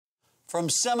From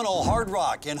Seminole Hard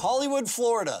Rock in Hollywood,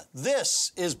 Florida,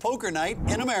 this is Poker Night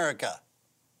in America.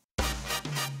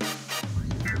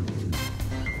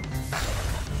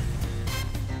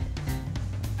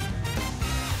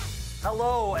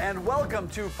 Hello and welcome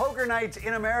to Poker Night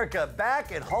in America,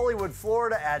 back in Hollywood,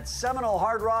 Florida at Seminole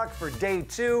Hard Rock for day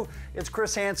 2. It's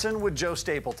Chris Hansen with Joe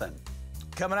Stapleton.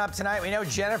 Coming up tonight, we know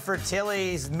Jennifer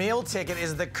Tilley's meal ticket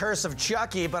is the curse of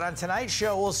Chucky, but on tonight's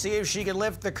show, we'll see if she can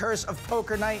lift the curse of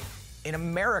Poker Night in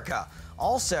America.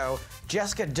 Also,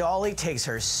 Jessica Dawley takes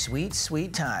her sweet,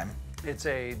 sweet time. It's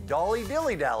a Dawley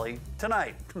dilly-dally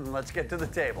tonight. Let's get to the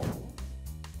table.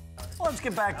 Let's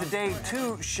get back to day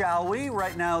 2, shall we?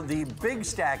 Right now, the big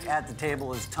stack at the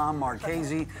table is Tom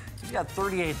Marchese. He's got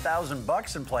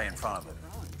 $38,000 in play in front of him.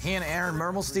 He and Aaron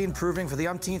Mermelstein proving for the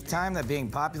umpteenth time that being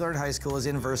popular in high school is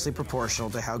inversely proportional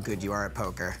to how good you are at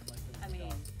poker.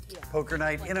 Poker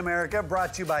Night in America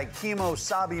brought to you by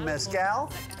Mermelstein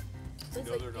Mezcal.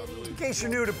 In case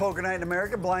you're new to Poker Night in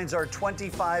America, blinds are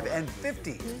 25 and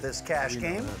 50 this cash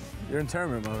game. You're in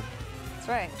tournament mode. That's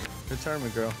right. You're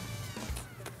tournament girl.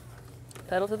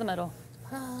 Pedal to the middle.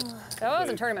 That was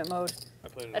in tournament mode.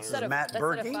 That set of, Matt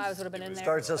Berkey fives would have been in there.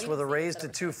 starts us with a raise to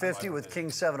 250 with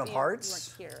King 7 of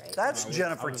Hearts. That's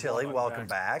Jennifer Tilley. Welcome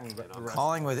back.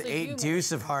 Calling with 8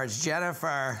 deuce of hearts.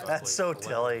 Jennifer. That's so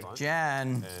Tilley.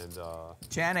 Jen. And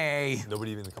Jenny.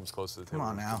 nobody even comes close to the table. Come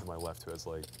on now. To my left, who has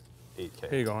like 8K.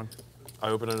 Here you going. I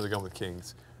open under the gun with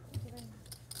kings,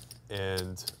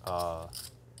 and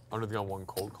under the gun 1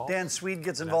 cold call. Dan Suied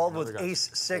gets involved with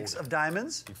Ace 6 of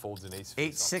diamonds. He folds an ace.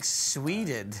 8-6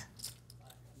 Sweded.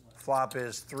 Flop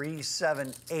is 3,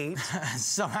 7, 8.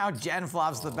 Somehow Jen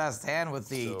flops the best hand with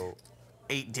the So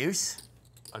 8 deuce.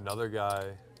 another guy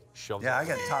shoves. Yeah, I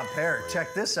got top pair.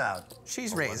 Check this out.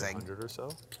 She's raising. 100 or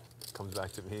so. Comes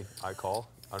back to me. I call.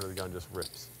 Under the gun just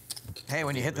rips. Hey,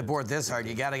 when you hit the board this hard,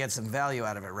 you gotta get some value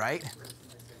out of it, right?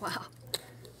 Wow.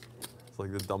 It's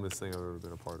like the dumbest thing I've ever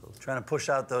been a part of. Trying to push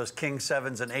out those King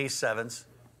 7s and Ace 7s,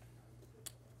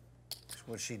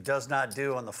 which she does not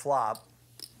do on the flop.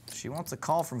 She wants a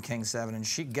call from King 7, and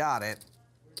she got it.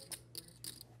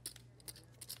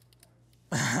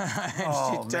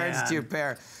 Oh, she turns man. 2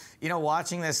 pair. You know,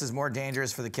 watching this is more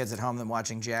dangerous for the kids at home than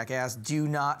watching Jackass. Do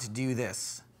not do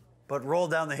this. But roll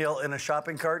down the hill in a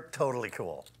shopping cart, totally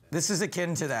cool. This is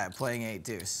akin to that, playing 8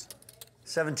 deuce.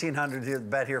 1,700 here,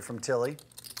 bet here from Tilley.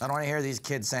 I don't want to hear these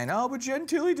kids saying, oh, but Jen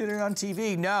Tilley did it on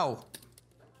TV. No.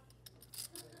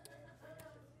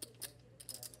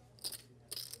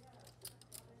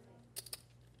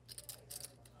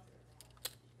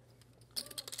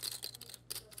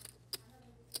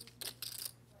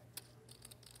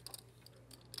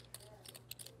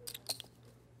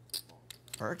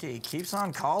 Berkey keeps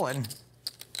on calling.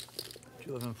 Do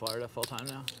you live in Florida full time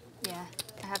now? Yeah,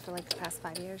 I have for like the past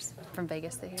 5 years, from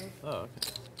Vegas to here. Oh,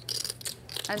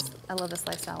 okay. I love this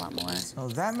lifestyle a lot more. So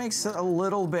that makes it a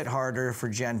little bit harder for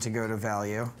Jen to go to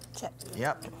value. Check.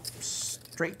 Yep.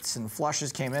 Straights and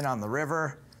flushes came in on the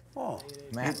river. Oh,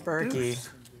 Matt 8 Berkey. deuce.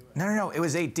 No. It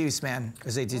was 8 deuce, man. It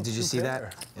was 8 deuce. Did you see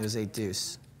that? It was 8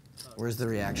 deuce. Where's the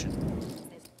reaction?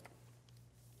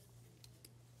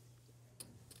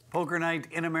 Poker Night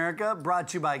in America, brought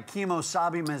to you by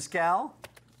Mermelstein Mezcal.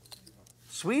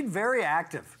 Suied, very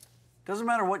active. Doesn't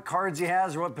matter what cards he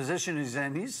has or what position he's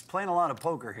in. He's playing a lot of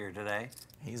poker here today.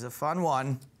 He's a fun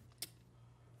one.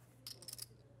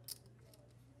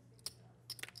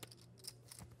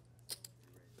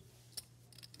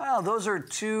 Well, those are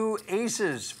 2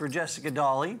 aces for Jessica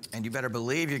Dawley. And you better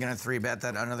believe you're going to 3-bet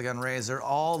that under the gun razor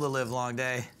all the live long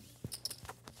day.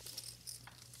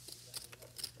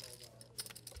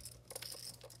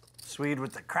 Suied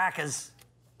with the crackers.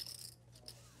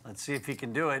 Let's see if he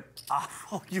can do it.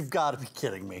 Oh, you've got to be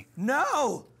kidding me.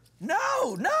 No!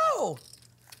 No! No!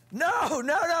 No!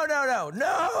 No! No! No!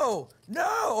 No!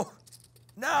 No!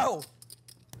 No!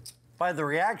 By the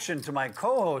reaction to my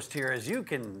co-host here, as you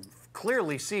can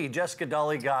clearly see, Jessica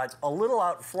Dawley got a little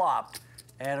outflopped,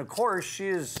 and of course she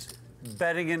is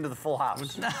betting into the full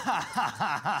house. No!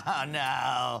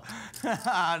 No!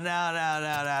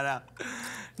 No!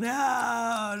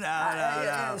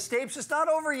 No! Stapes, it's not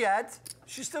over yet.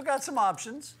 She's still got some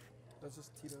options. That's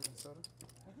just Tito's and soda?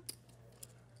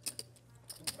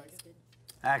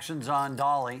 Actions on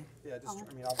Dawley. Yeah, just,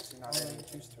 I mean, obviously not adding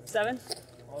juice to it. 7?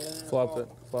 Flopped it.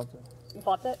 You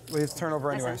flopped it? Well, it's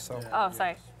turnover anyway, so. Oh,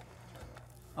 sorry.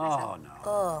 Oh, no.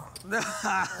 Oh. No!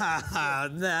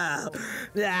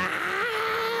 No!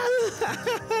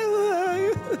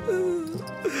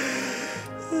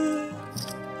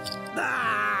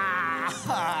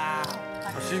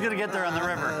 She's going to get there on the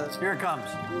river. Here it comes.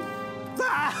 No.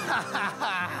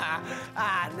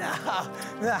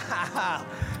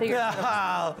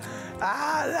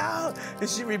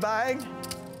 Is she rebuying?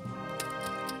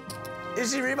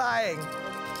 Is she rebuying?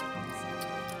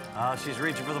 She's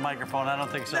reaching for the microphone. I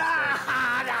don't think so. I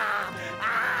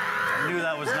knew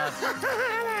that was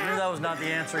not the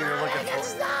answer you were looking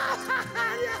for.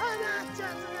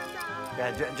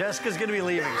 Yeah, Jessica's gonna be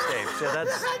leaving, Stapes. Yeah,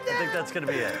 I think that's gonna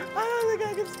be it. I don't think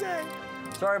I can stay.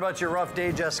 Sorry about your rough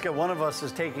day, Jessica. One of us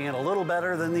is taking it a little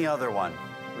better than the other one.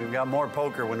 We've got more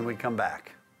poker when we come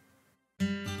back.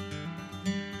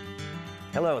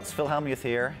 Hello, it's Phil Hellmuth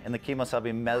here in the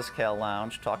Kimosabi Mezcal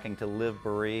Lounge talking to Liv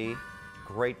Boeree,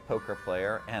 great poker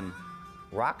player, and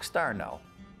rock star, no.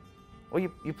 Well, you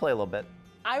play a little bit.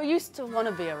 I used to want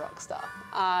to be a rock star.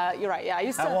 You're right, yeah,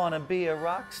 I want to be a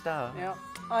rock star. Yeah.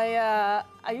 I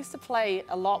used to play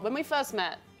a lot. When we first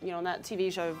met, on that TV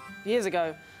show years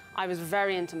ago, I was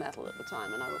very into metal at the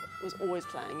time, and I was always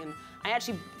playing. And I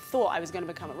actually thought I was going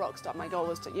to become a rock star. My goal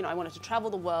was to, I wanted to travel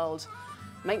the world,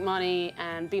 make money,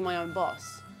 and be my own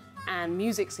boss. And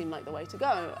music seemed like the way to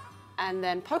go. And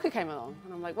then poker came along,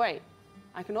 and I'm like, wait,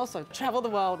 I can also travel the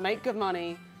world, make good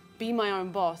money, be my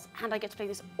own boss, and I get to play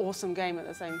this awesome game at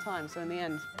the same time. So in the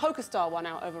end, poker star won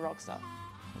out over rock star.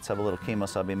 Let's have a little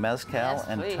Kimosabi Mezcal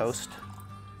and please. toast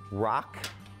rock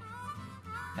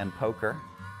and poker.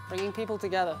 Bringing people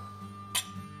together.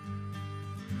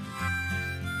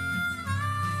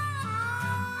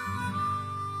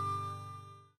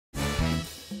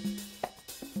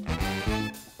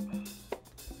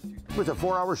 It was a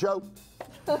 4-hour show.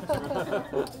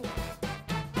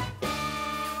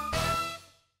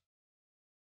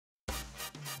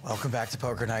 Welcome back to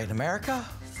Poker Night in America.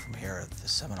 From here at the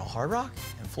Seminole Hard Rock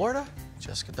in Florida,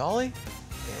 Jessica Dawley.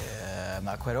 I'm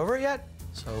not quite over it yet,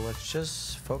 so let's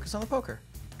just focus on the poker.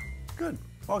 Good.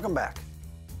 Welcome back.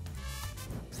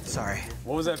 Sorry.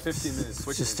 What was that 15 minutes?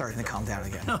 It's just starting to calm down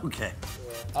again. Okay.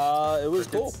 It was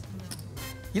cool.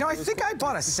 I think I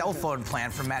bought a cell phone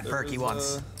plan from Matt Berkey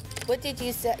once. What did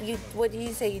you say? What did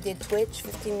you say? You did Twitch,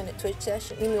 15-minute Twitch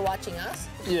session? You mean watching us?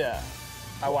 Yeah,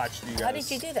 I watched you guys. How did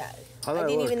you do that? How did I that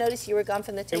didn't work? even notice you were gone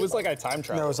from the table. It was like I time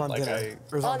traveled. No, it was on like dinner. It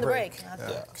was on the break. Yeah,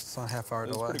 Okay. it's on half-hour It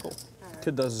was delay. pretty cool.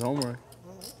 Kid does his homework.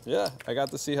 Yeah, I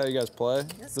got to see how you guys play.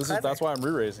 Clever. That's why I'm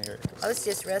re-raising here. I was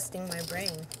just resting my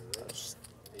brain.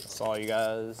 Saw you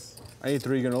guys. I ate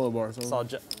 3 granola bars.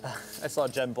 I saw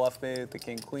Jen bluff me with the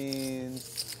king queen.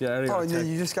 Yeah, I already Oh, got and 10.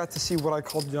 then you just got to see what I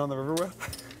called you down the river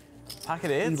with?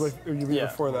 Pocket eights? You leave Yeah.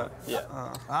 before that?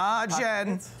 Yeah.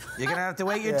 Jen, you're gonna have to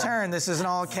wait your turn. This isn't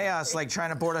all chaos like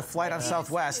trying to board a flight on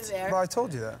Southwest. Well, I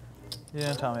told you that. You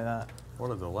didn't tell me that.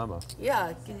 What a dilemma.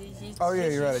 Yeah. Oh, yeah,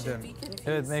 you're right, I didn't.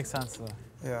 It makes sense, though.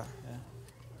 Yeah.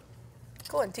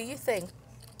 Go on, do you think?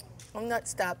 I'm not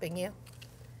stopping you.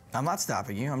 I'm not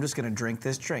stopping you. I'm just gonna drink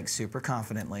this drink super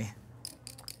confidently.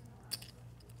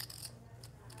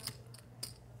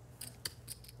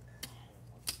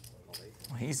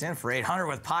 Well, he's in for 800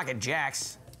 with pocket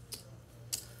jacks.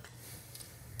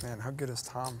 Man, how good is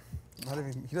Tom?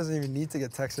 He doesn't even need to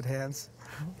get texted hands.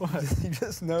 What? He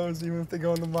just knows even if they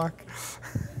go in the muck.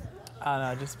 I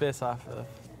don't know, just based off of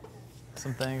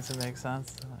some things that make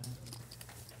sense.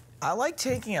 I like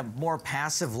taking a more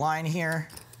passive line here.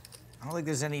 I don't think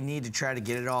there's any need to try to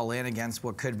get it all in against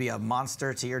what could be a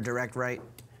monster to your direct right.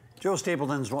 Joe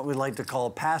Stapleton's what we like to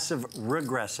call passive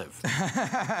regressive.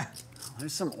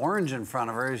 There's some orange in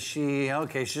front of her. Is she,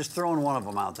 okay, she's just throwing one of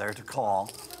them out there to call.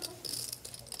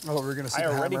 Oh, we're gonna see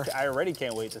the hammer. I already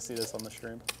can't wait to see this on the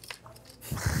stream.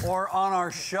 Or on our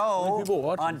show, people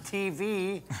watching? on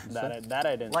TV, That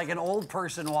I didn't. like an old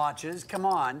person watches. Come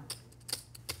on.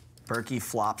 Berkey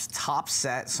flops top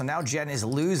set, so now Jen is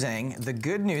losing. The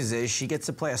good news is she gets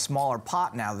to play a smaller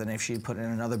pot now than if she'd put in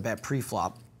another bet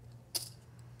pre-flop.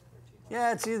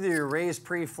 Yeah, it's either you raise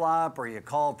pre-flop or you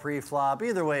call pre-flop.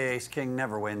 Either way, ace-king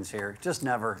never wins here. Just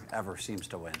never, ever seems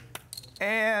to win.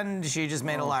 And she just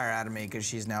made a liar out of me because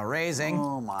she's now raising.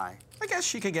 Oh, my. I guess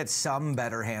she could get some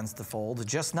better hands to fold,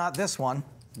 just not this one.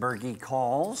 Berkey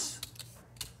calls.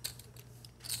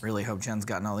 Really hope Jen's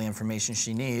gotten all the information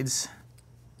she needs.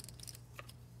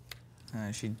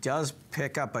 She does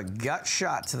pick up a gut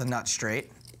shot to the nut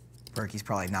straight. Berkey's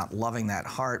probably not loving that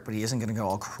heart, but he isn't gonna go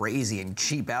all crazy and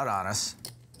cheap out on us.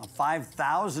 A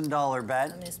 $5,000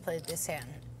 bet I just played this hand.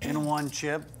 in one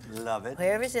chip. Love it.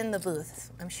 Whoever's in the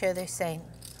booth, I'm sure they're saying,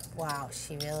 wow,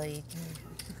 she really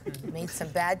made some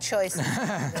bad choices in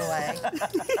a way.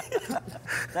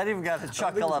 That even got a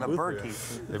chuckle out of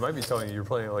Berkey. They might be telling you you're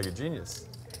playing like a genius.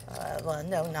 Well,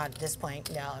 no, not at this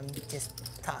point. No, I'm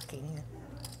just talking.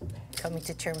 coming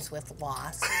to terms with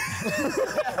loss.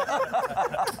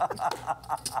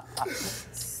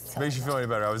 Makes you feel any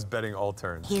better. I was betting all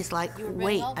turns. He's like,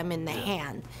 wait, I'm in the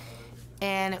hand.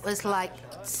 And it was like,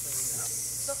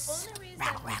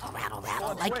 rattle, rattle, rattle,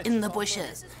 rattle, like in the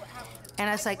bushes. And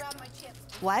I was like,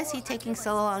 why is he taking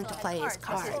so long to play his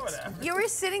cards? You were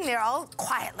sitting there all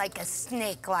quiet like a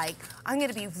snake, like, I'm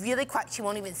gonna be really quiet, she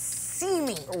won't even see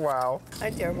me. Wow.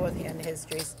 I'm terrible with hand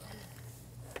histories.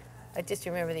 I just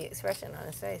remember the expression on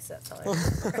his face, that's all I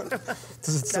remember.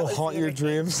 Does it still haunt your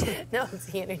dreams? No, it's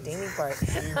the entertaining part.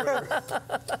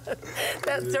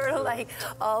 That's sort of like,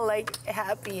 all like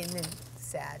happy and then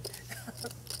sad.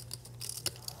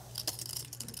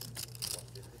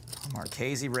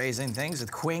 Marchese raising things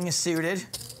with queen suited.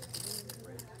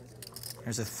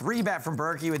 There's a 3-bet from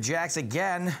Berkey with jacks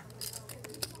again.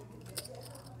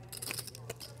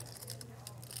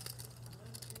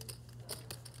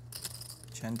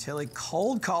 Gentili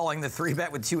cold calling the 3-bet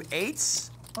with 2 8s.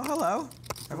 Oh, hello.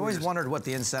 I've always wondered what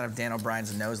the inside of Dan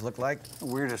O'Brien's nose looked like. The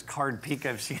weirdest card peek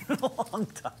I've seen in a long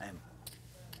time.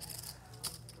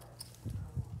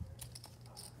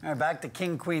 All right, back to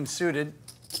king, queen suited.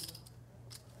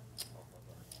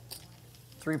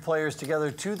 3 players together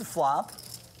to the flop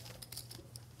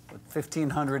with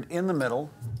 1,500 in the middle.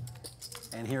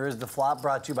 And here is the flop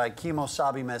brought to you by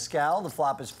Kimosabi Mezcal. The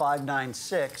flop is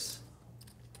 596.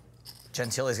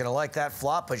 Gentili's gonna like that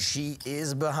flop, but she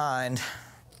is behind.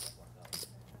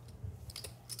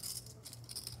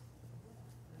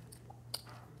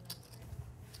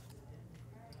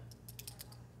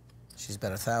 She's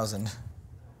bet 1,000.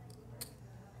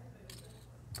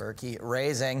 Berkey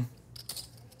raising.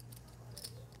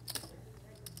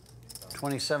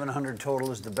 2,700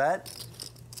 total is the bet.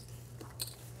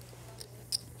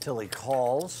 Tilly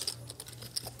calls.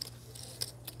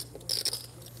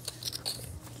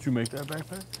 Did you make that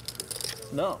backpack?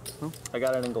 No. I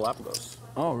got it in Galapagos.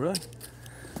 Oh, really?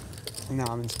 Now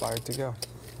I'm inspired to go.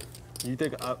 You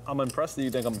think I'm impressed that you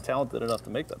think I'm talented enough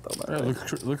to make that though, man?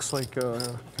 Yeah, looks like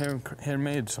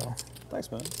handmade, so.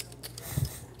 Thanks, man.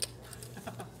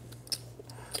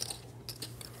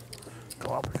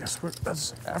 Galapagos.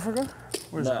 That's Africa?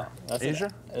 Where's that? That's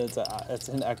Asia? It's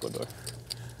in Ecuador.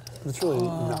 It's really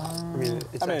not. I mean,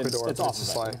 it's Ecuador. It's but off it's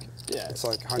of like, yeah, it's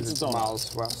like hundreds of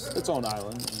miles west. Its own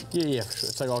island. Yeah, for sure.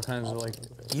 It's like all kinds of like.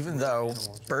 Even though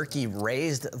Berkey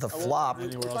raised the flop,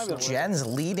 Jen's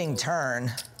leading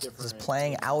turn is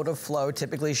playing out of flow.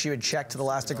 Typically, she would check to the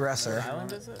last aggressor.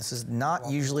 This is not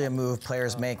usually a move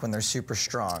players make when they're super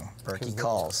strong. Berkey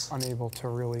calls. Unable to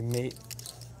really mate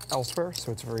elsewhere,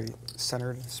 so it's a very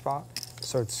centered spot.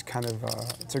 So it's kind of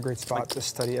it's a great spot to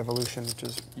study evolution, which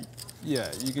is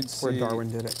you can see where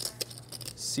Darwin did it.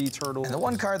 Sea turtle. And the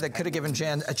one card that could have given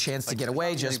Jen a chance to get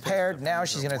away just paired. Now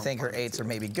she's going to think her 8s are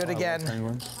maybe good again.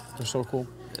 Penguins. They're so cool.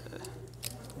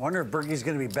 Wonder if Berkey's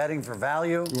going to be betting for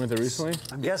value. You went there recently?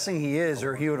 I'm guessing he is,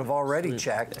 or he would have already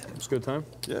checked. It's a good time?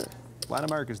 Yeah. Latin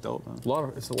America's dope, man.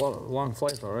 It's a long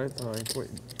flight though, right? Like, wait.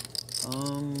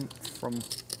 From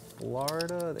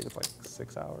Florida, I think it's like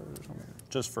 6 hours or something.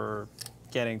 Just for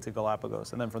getting to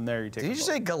Galapagos, and then from there you take. Did you just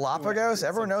say Galapagos?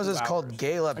 Everyone knows it's called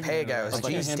Galapagos.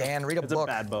 Like Jeez, Dan, read a book.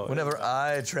 Bad boat. Whenever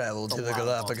I travel to the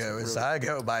Galapagos, I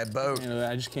go by boat. You know,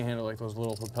 I just can't handle like those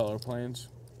little propeller planes.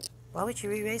 Why would you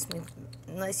re-raise me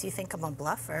unless you think I'm a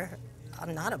bluffer?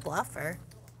 I'm not a bluffer.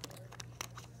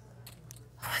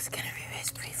 I was gonna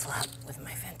re-raise pre-flop with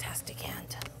my fantastic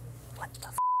hand. What the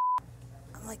f?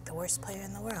 I'm like the worst player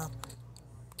in the world.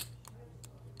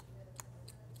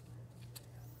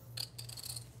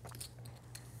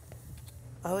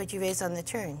 Why would you raise on the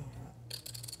turn?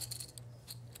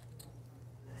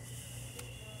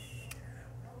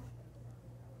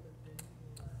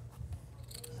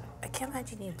 I can't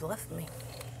imagine you bluff me.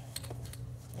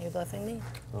 Are you bluffing me?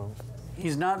 No.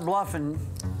 He's not bluffing.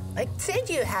 I said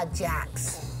you had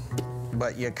jacks.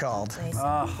 But you called.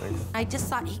 I just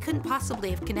thought he couldn't possibly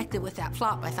have connected with that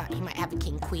flop. I thought he might have a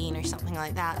king-queen or something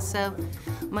like that. So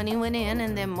money went in,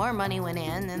 and then more money went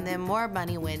in, and then more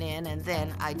money went in, and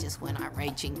then I just went on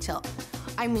raging till,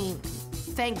 I mean,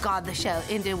 thank God the show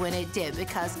ended when it did,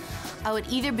 because I would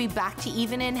either be back to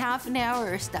even in half an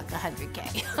hour or stuck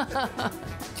 100K.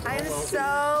 I'm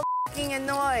so f***ing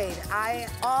annoyed. I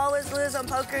always lose on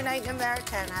poker night in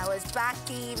America, and I was back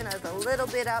to even. I was a little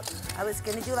bit up. I was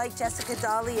gonna do like Jessica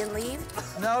Dawley and leave.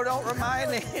 No, don't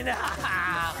remind me.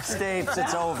 Stapes,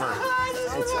 it's over.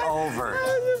 It's over.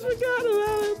 I just forgot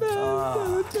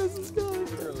about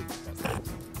it.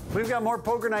 We've got more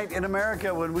poker night in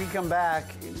America. When we come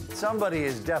back, somebody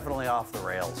is definitely off the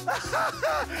rails.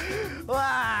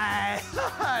 Why?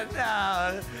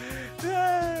 No.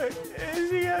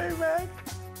 Is he coming back?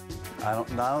 I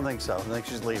don't think so. I think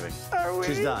she's leaving.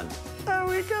 She's done. Are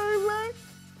we coming back?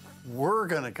 We're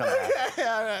gonna come back. Okay,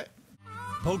 all right.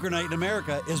 Poker Night in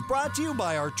America is brought to you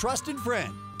by our trusted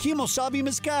friend, Kimosabi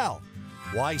Mezcal.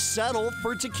 Why settle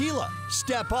for tequila?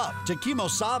 Step up to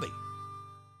Kimosabi.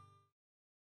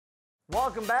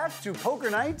 Welcome back to Poker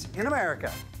Night in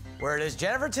America, Where it is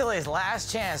Jennifer Tilley's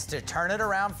last chance to turn it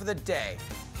around for the day,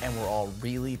 and we're all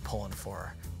really pulling for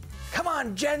her. Come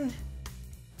on, Jen.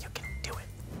 You can do it.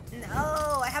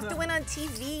 No, I have to win on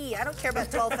TV. I don't care about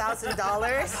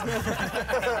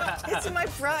 $12,000. It's my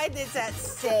pride that's at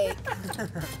stake.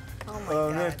 Oh my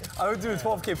God. Man, I would do a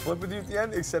 12K flip with you at the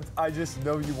end, except I just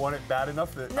know you want it bad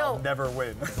enough that I'll never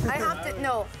win. I have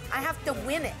to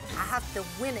win it. I have to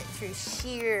win it through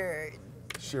sheer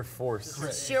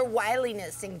force. sheer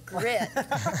wiliness and grit.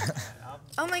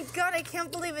 Oh my God, I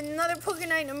can't believe another Poker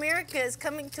Night in America is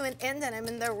coming to an end and I'm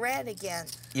in the red again.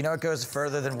 You know what goes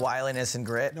further than wiliness and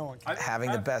grit?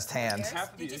 Having the best hand.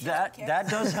 That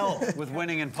does help with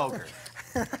winning in poker.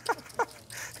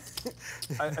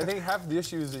 I think half the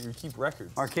issue is that you keep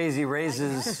records. Marchese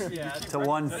raises to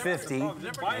 150,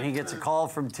 and he gets a call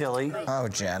from Tilly. Oh,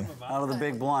 Jen. Out of the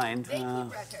big blind.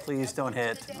 Please don't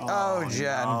hit. Oh,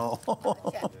 Jen. No.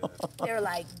 They're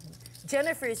like,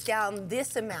 Jennifer's down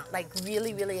this amount, like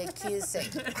really, really accusing.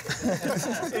 You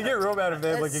get real mad if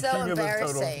they have like a That's so cumulative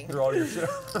total embarrassing. through all your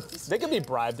shows. They could be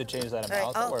bribed to change that amount.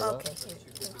 All Don't right. worry Oh, about okay.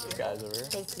 it. You guys over here.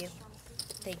 Thank you.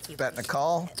 Thank you. Betting a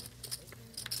call.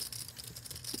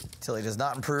 Tilly does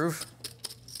not improve.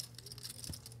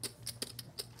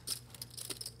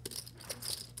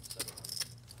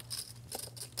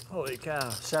 Holy cow.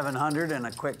 700 and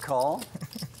a quick call.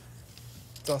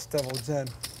 Dust Devil Jen.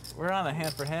 We're on a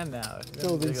hand for hand now. We gotta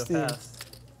Building go steam. fast.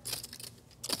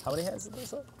 How many hands did they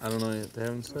say? I don't know yet. They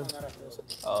haven't said.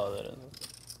 Oh, that is.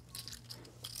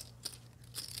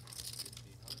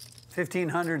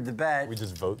 1,500 the bet We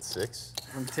just vote 6?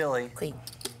 from Tilly. Queen.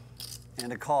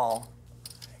 And a call.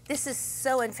 This is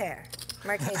so unfair,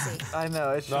 Marchese. I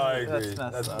know. It No, I shouldn't- agree. That's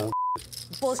That's messed up.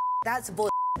 Bullshit. That's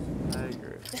bullshit. I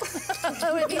agree.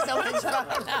 That would be so much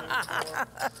fun.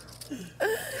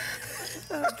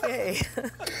 Okay.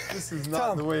 This is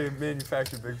not the way you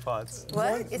manufacture big pots.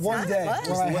 What? It's One not? day, What?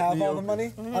 when I let have me all the open.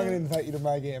 money, I'm gonna invite you to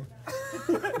my game.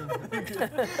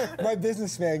 My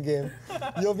businessman game.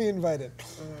 You'll be invited.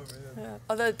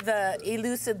 Although the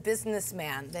elusive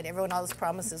businessman that everyone always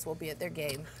promises will be at their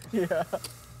game. Yeah.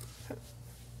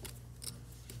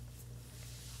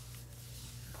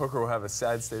 Poker will have a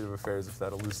sad state of affairs if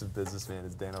that elusive businessman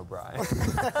is Dan O'Brien.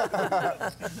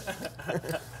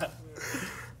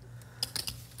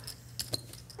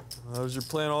 That was your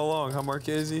plan all along, huh,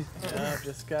 Marchese? Yeah,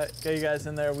 just got you guys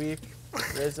in there weak.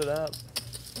 Raise it up.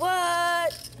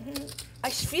 What? I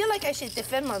feel like I should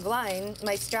defend my blind,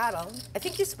 my straddle. I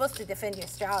think you're supposed to defend your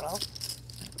straddle.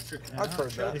 I've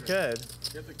heard that. You could.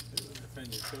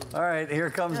 All right, here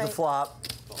comes the flop.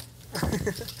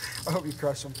 I hope you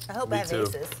crush him. I hope Me I have too.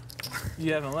 aces.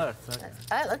 You haven't looked. Okay.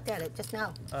 I looked at it just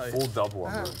now. Oh, yeah. Full double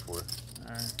I'm going for.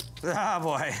 All right. Ah,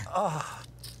 boy.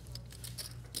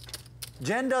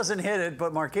 Jen doesn't hit it,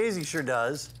 but Marchese sure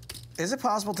does. Is it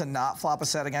possible to not flop a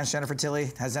set against Jennifer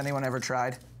Tilley? Has anyone ever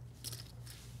tried?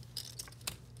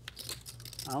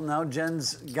 I don't know.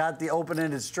 Jen's got the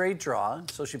open-ended straight draw,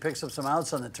 so she picks up some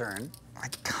outs on the turn. I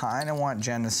kind of want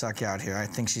Jen to suck out here. I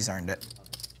think she's earned it.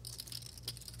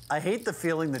 I hate the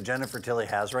feeling that Jennifer Tilley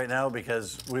has right now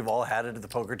because we've all had it at the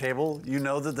poker table. You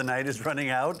know that the night is running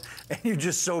out, and you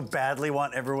just so badly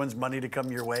want everyone's money to come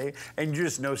your way, and you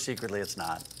just know secretly it's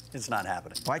not. It's not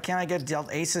happening. Why can't I get dealt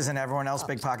aces and everyone else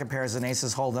big pocket pairs and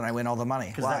aces hold and I win all the money?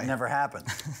 Because Why? that never happened.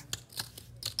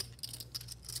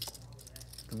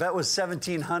 The bet was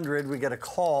 1,700. We get a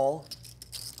call.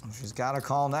 She's got a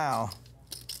call now.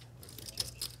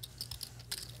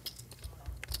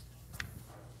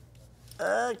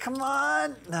 Come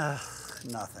on.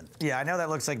 Nothing. Yeah, I know that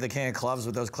looks like the king of clubs,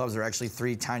 but those clubs are actually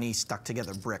 3 tiny stuck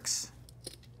together bricks.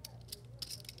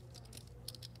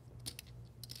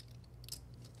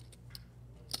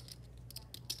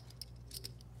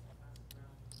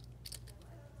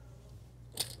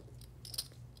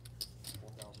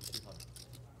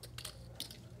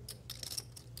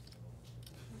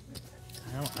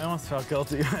 I almost felt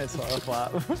guilty when I saw a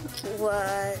flop.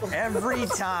 What? Every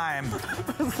time.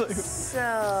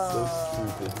 So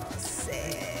Stupid.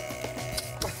 sick.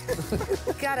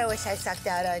 God, I wish I sucked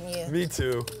out on you. Me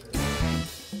too.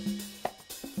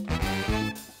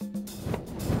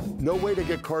 No way to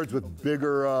get cards with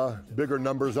bigger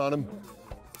numbers on them.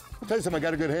 I'll tell you something, I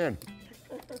got a good hand.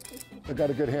 I got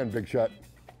a good hand, Big Shot.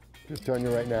 Just telling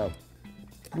you right now.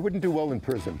 You wouldn't do well in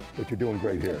prison, but you're doing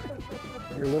great here.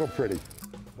 You're a little pretty.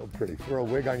 A little pretty. Throw a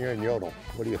wig on you and yodel.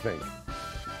 What do you think?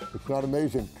 It's not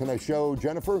amazing. Can I show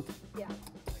Jennifer? Yeah.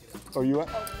 Are you?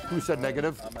 Who said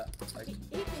negative?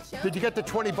 Did you get the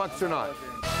 20 bucks or not?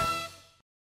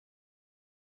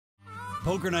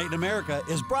 Poker Night in America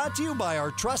is brought to you by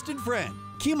our trusted friend,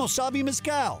 Kimosabi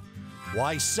Mezcal.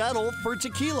 Why settle for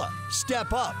tequila?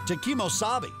 Step up to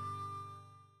Kimosabi.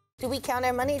 Do we count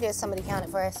our money or does somebody count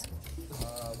it for us?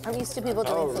 I'm used to people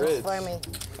doing things for me.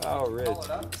 Oh, Rich.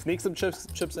 Sneak some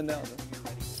chips in now.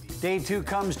 Day 2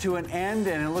 comes to an end,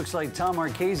 and it looks like Tom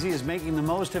Marchese is making the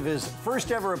most of his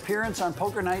first ever appearance on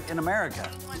Poker Night in America.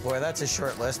 Boy, that's a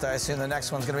short list. I assume the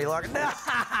next one's going to be longer.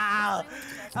 No!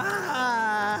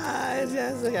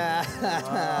 Jessica.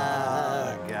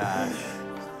 Oh, gosh.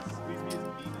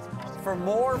 For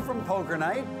more from Poker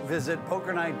Night, visit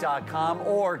pokernight.com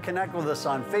or connect with us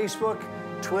on Facebook,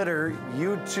 Twitter,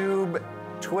 YouTube,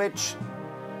 Twitch.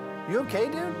 You okay,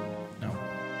 dude? No.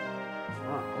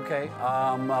 Oh, okay.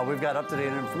 We've got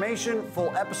up-to-date information,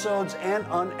 full episodes, and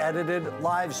unedited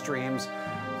live streams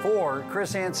for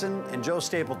Chris Hansen and Joe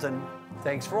Stapleton.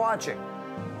 Thanks for watching.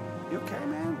 You okay,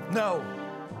 man? No.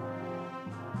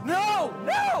 No!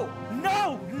 No!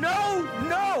 No! No!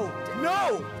 No!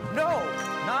 No! No!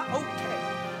 Not okay.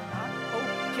 Not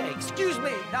okay. Excuse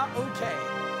me. Not okay.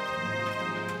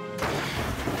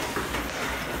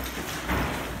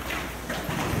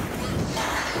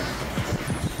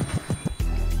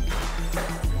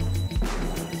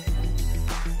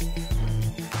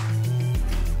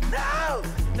 No!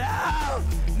 No!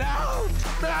 No!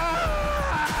 No!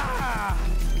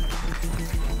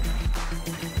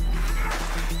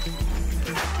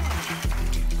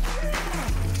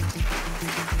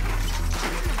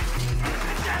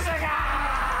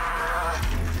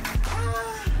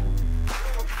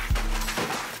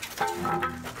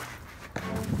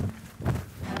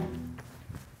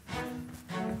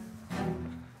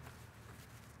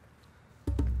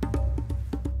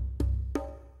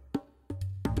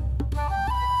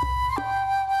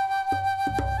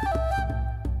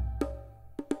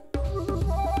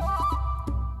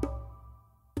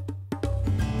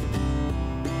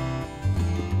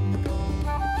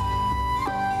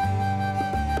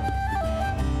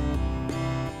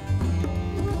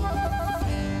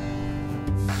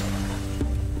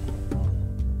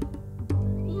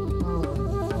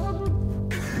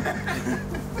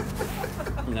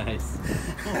 Nice.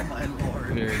 Oh, my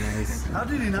Lord. Very nice. How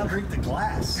did he not break the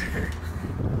glass?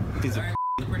 He's a All right,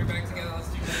 put it back together. Let's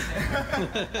do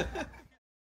that.